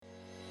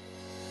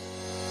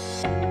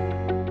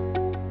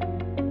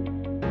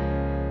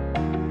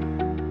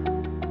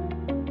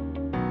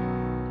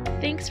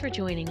Thanks for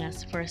joining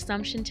us for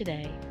Assumption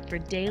Today for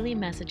daily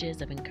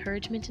messages of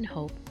encouragement and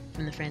hope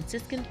from the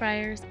Franciscan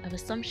Friars of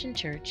Assumption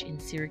Church in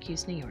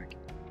Syracuse, New York.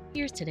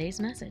 Here's today's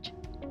message.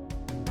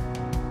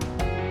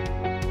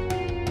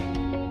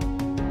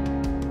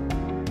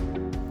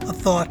 A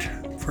thought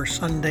for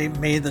Sunday,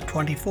 May the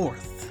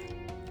 24th.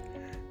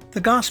 The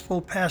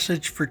gospel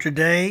passage for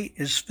today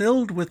is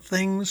filled with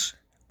things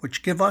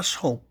which give us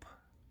hope.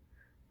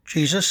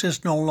 Jesus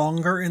is no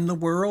longer in the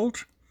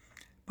world,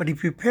 but he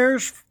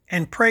prepares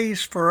and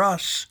prays for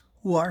us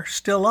who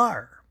still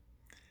are.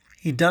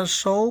 He does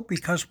so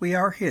because we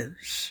are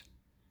his.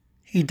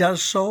 He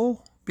does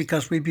so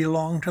because we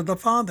belong to the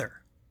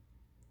Father.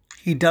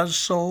 He does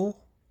so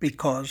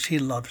because he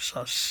loves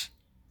us.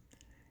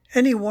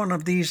 Any one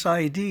of these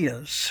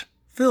ideas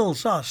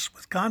fills us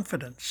with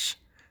confidence,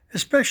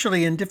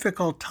 especially in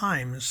difficult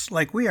times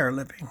like we are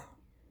living.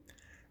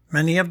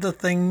 Many of the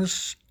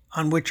things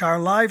on which our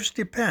lives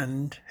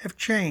depend have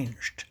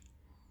changed.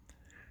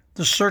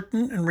 The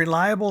certain and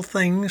reliable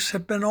things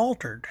have been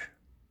altered.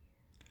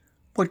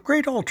 What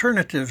great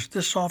alternatives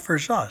this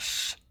offers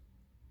us.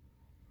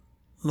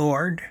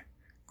 Lord,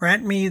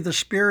 grant me the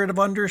spirit of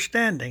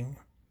understanding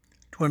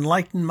to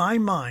enlighten my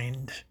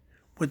mind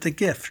with the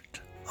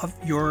gift of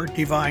your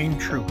divine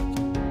truth.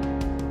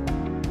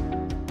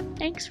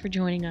 Thanks for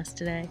joining us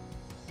today.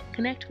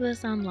 Connect with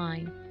us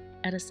online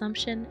at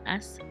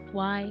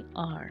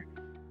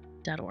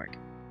AssumptionSYR.org.